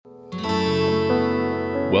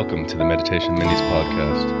Welcome to the Meditation Minis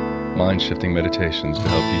podcast, mind-shifting meditations to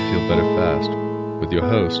help you feel better fast, with your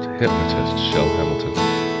host, hypnotist Shell Hamilton.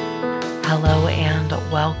 Hello and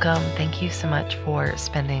welcome. Thank you so much for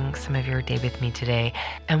spending some of your day with me today.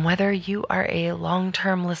 And whether you are a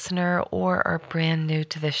long-term listener or are brand new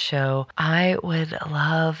to the show, I would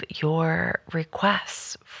love your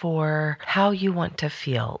requests for how you want to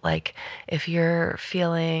feel. Like if you're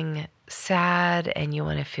feeling sad and you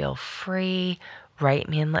want to feel free, write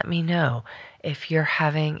me and let me know. If you're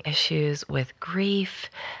having issues with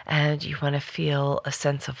grief and you want to feel a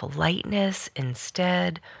sense of lightness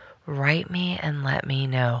instead, write me and let me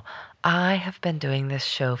know. I have been doing this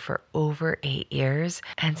show for over 8 years,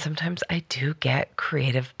 and sometimes I do get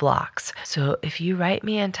creative blocks. So if you write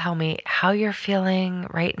me and tell me how you're feeling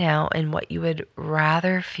right now and what you would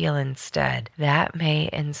rather feel instead, that may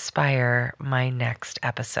inspire my next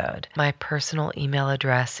episode. My personal email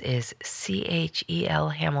address is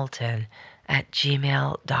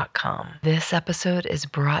chelhamilton@gmail.com. This episode is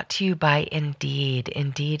brought to you by Indeed.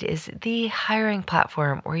 Indeed is the hiring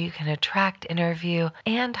platform where you can attract, interview,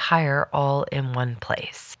 and hire all in one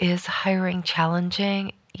place. Is hiring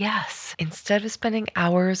challenging? Yes. Instead of spending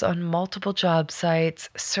hours on multiple job sites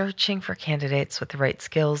searching for candidates with the right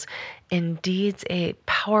skills, Indeed's a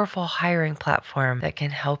powerful hiring platform that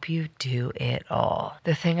can help you do it all.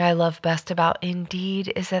 The thing I love best about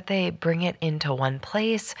Indeed is that they bring it into one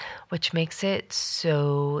place, which makes it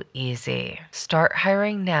so easy. Start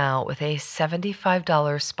hiring now with a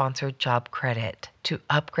 $75 sponsored job credit to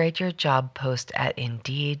upgrade your job post at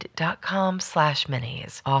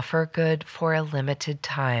Indeed.com/minis. Offer good for a limited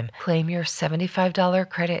time. Claim your $75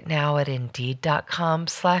 credit now at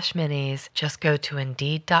Indeed.com/minis. Just go to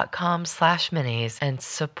Indeed.com/minis and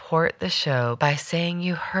support the show by saying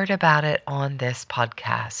you heard about it on this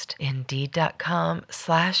podcast.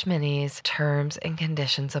 Indeed.com/minis. Terms and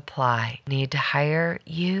conditions apply. Need to hire?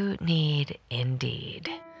 You need Indeed.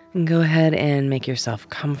 Go ahead and make yourself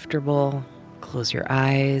comfortable. Close your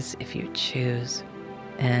eyes if you choose,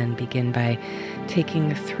 and begin by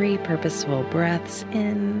taking 3 purposeful breaths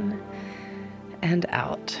in and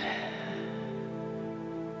out.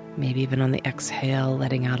 Maybe even on the exhale,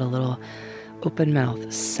 letting out a little open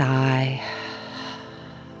mouth sigh,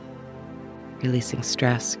 releasing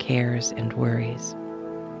stress, cares, and worries.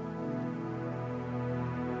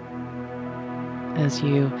 As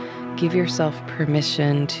you give yourself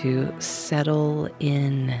permission to settle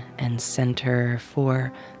in and center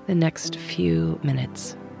for the next few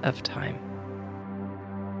minutes of time.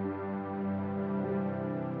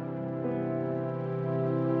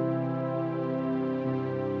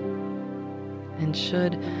 And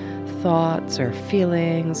should thoughts or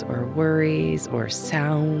feelings or worries or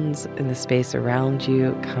sounds in the space around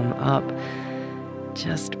you come up,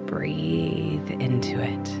 just breathe into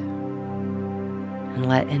it. And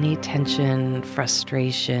let any tension,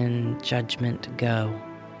 frustration, judgment go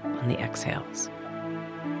on the exhales.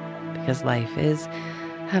 Because life is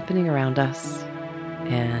happening around us,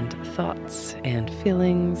 and thoughts and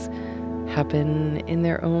feelings happen in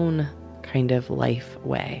their own kind of life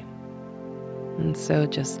way. And so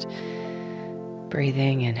just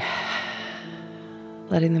breathing and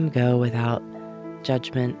letting them go without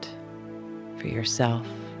judgment for yourself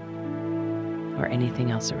or anything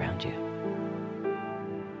else around you.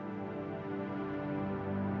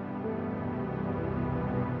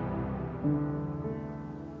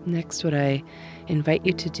 Next, what I invite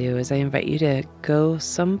you to do is I invite you to go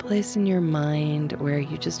someplace in your mind where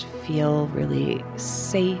you just feel really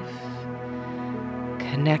safe,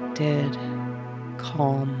 connected,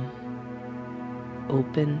 calm,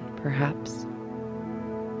 open, perhaps.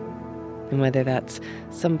 And whether that's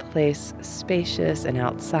someplace spacious and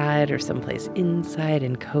outside or someplace inside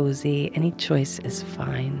and cozy, any choice is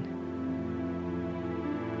fine.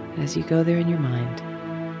 As you go there in your mind,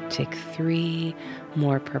 take 3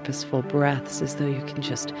 more purposeful breaths as though you can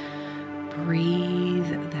just breathe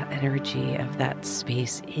that energy of that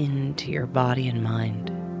space into your body and mind.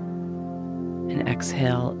 And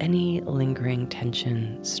exhale any lingering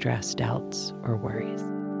tension, stress, doubts, or worries.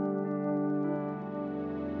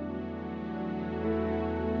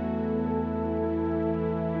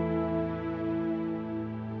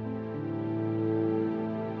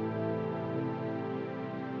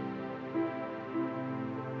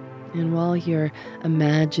 And while you're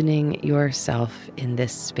imagining yourself in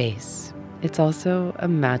this space, it's also a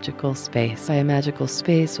magical space. By a magical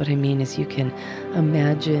space, what I mean is you can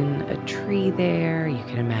imagine a tree there, you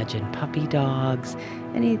can imagine puppy dogs,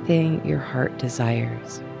 anything your heart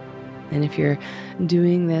desires. And if you're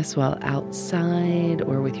doing this while outside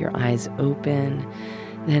or with your eyes open,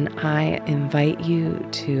 then I invite you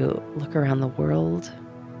to look around the world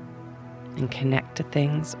and connect to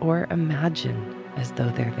things or imagine as though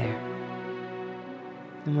they're there.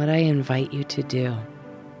 And what I invite you to do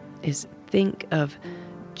is think of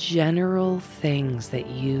general things that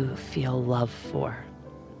you feel love for,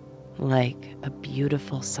 like a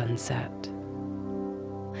beautiful sunset,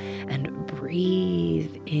 and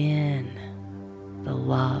breathe in the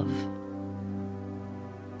love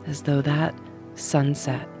as though that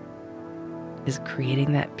sunset is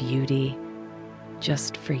creating that beauty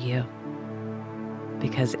just for you,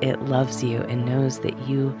 because it loves you and knows that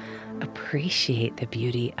you appreciate the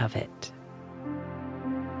beauty of it.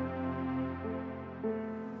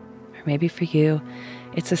 Or maybe for you,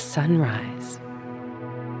 it's a sunrise.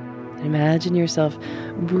 Imagine yourself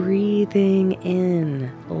breathing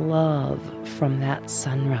in love from that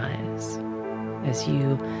sunrise as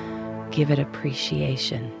you give it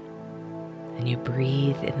appreciation and you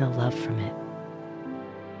breathe in the love from it.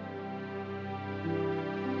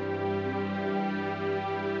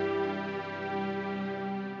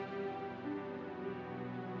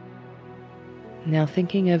 Now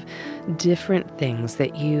thinking of different things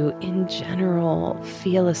that you in general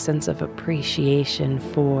feel a sense of appreciation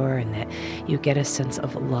for and that you get a sense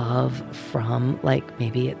of love from, like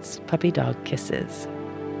maybe it's puppy dog kisses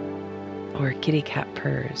or kitty cat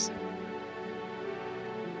purrs.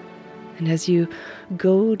 And as you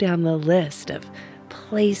go down the list of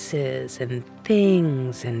places and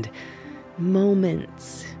things and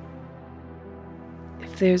moments,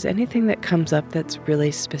 if there's anything that comes up that's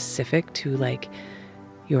really specific to like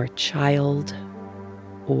your child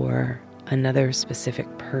or another specific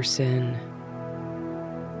person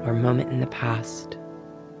or moment in the past,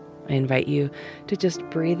 I invite you to just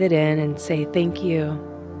breathe it in and say, thank you,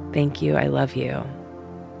 I love you.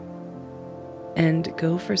 And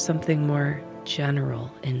go for something more general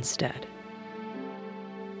instead.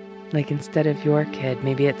 Like instead of your kid,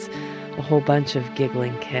 maybe it's a whole bunch of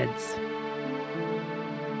giggling kids.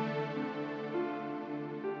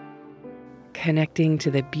 Connecting to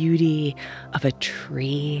the beauty of a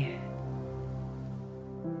tree.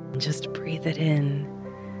 And just breathe it in.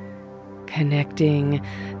 Connecting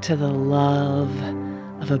to the love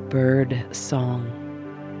of a bird song.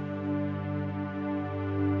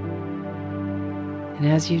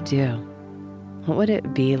 And as you do, what would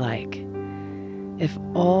it be like if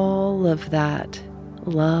all of that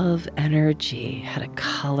love energy had a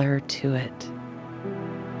color to it?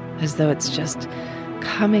 As though it's just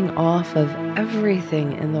coming off of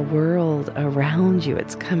everything in the world around you.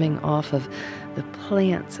 It's coming off of the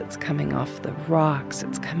plants, it's coming off the rocks,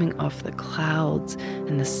 it's coming off the clouds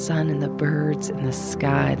and the sun and the birds in the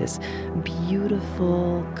sky. This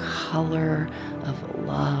beautiful color of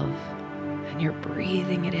love. And you're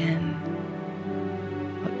breathing it in.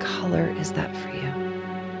 What color is that for you?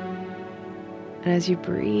 And as you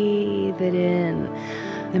breathe it in,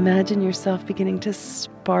 imagine yourself beginning to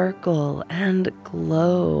sparkle and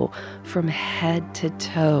glow from head to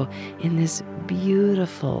toe in this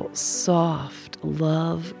beautiful, soft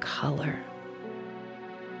love color.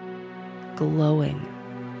 Glowing,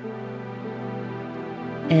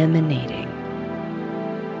 emanating,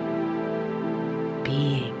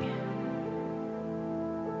 being.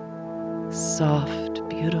 Soft,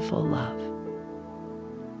 beautiful love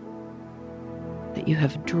that you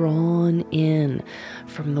have drawn in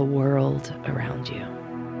from the world around you.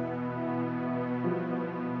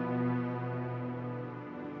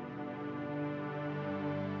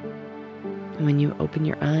 And when you open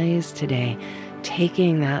your eyes today,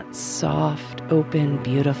 taking that soft, open,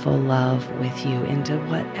 beautiful love with you into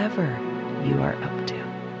whatever you are up to.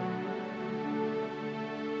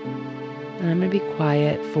 And I'm going to be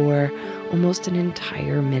quiet for almost an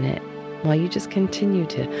entire minute while you just continue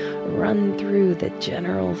to run through the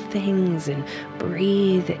general things and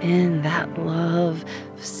breathe in that love,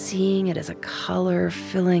 seeing it as a color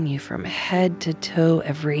filling you from head to toe,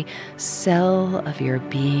 every cell of your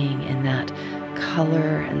being in that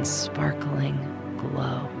color and sparkling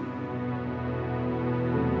glow.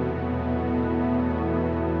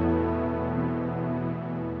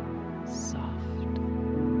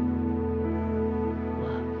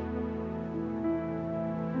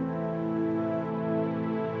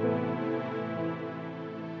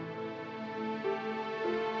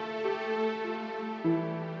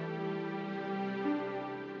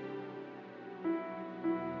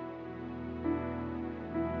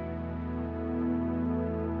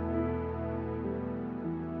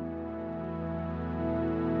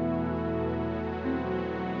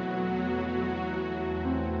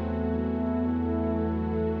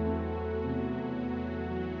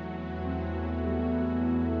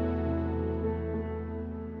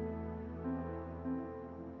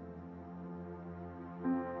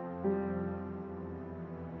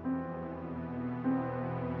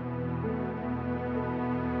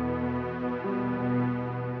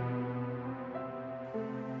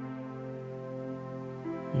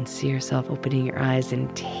 and see yourself opening your eyes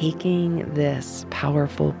and taking this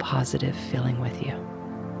powerful, positive feeling with you.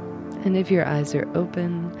 And if your eyes are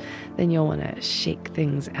open, then you'll want to shake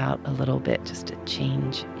things out a little bit just to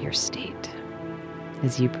change your state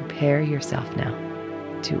as you prepare yourself now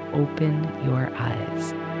to open your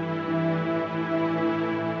eyes.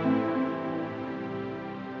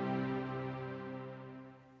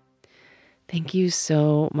 Thank you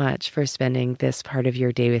so much for spending this part of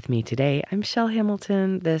your day with me today. I'm Shell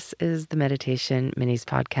Hamilton. This is the Meditation Minis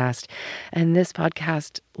podcast, and this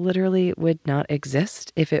podcast literally would not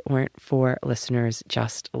exist if it weren't for listeners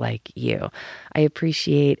just like you. I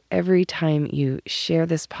appreciate every time you share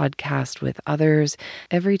this podcast with others,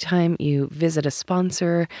 every time you visit a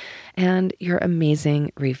sponsor, and your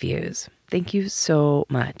amazing reviews. Thank you so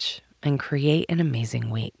much, and create an amazing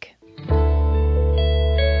week.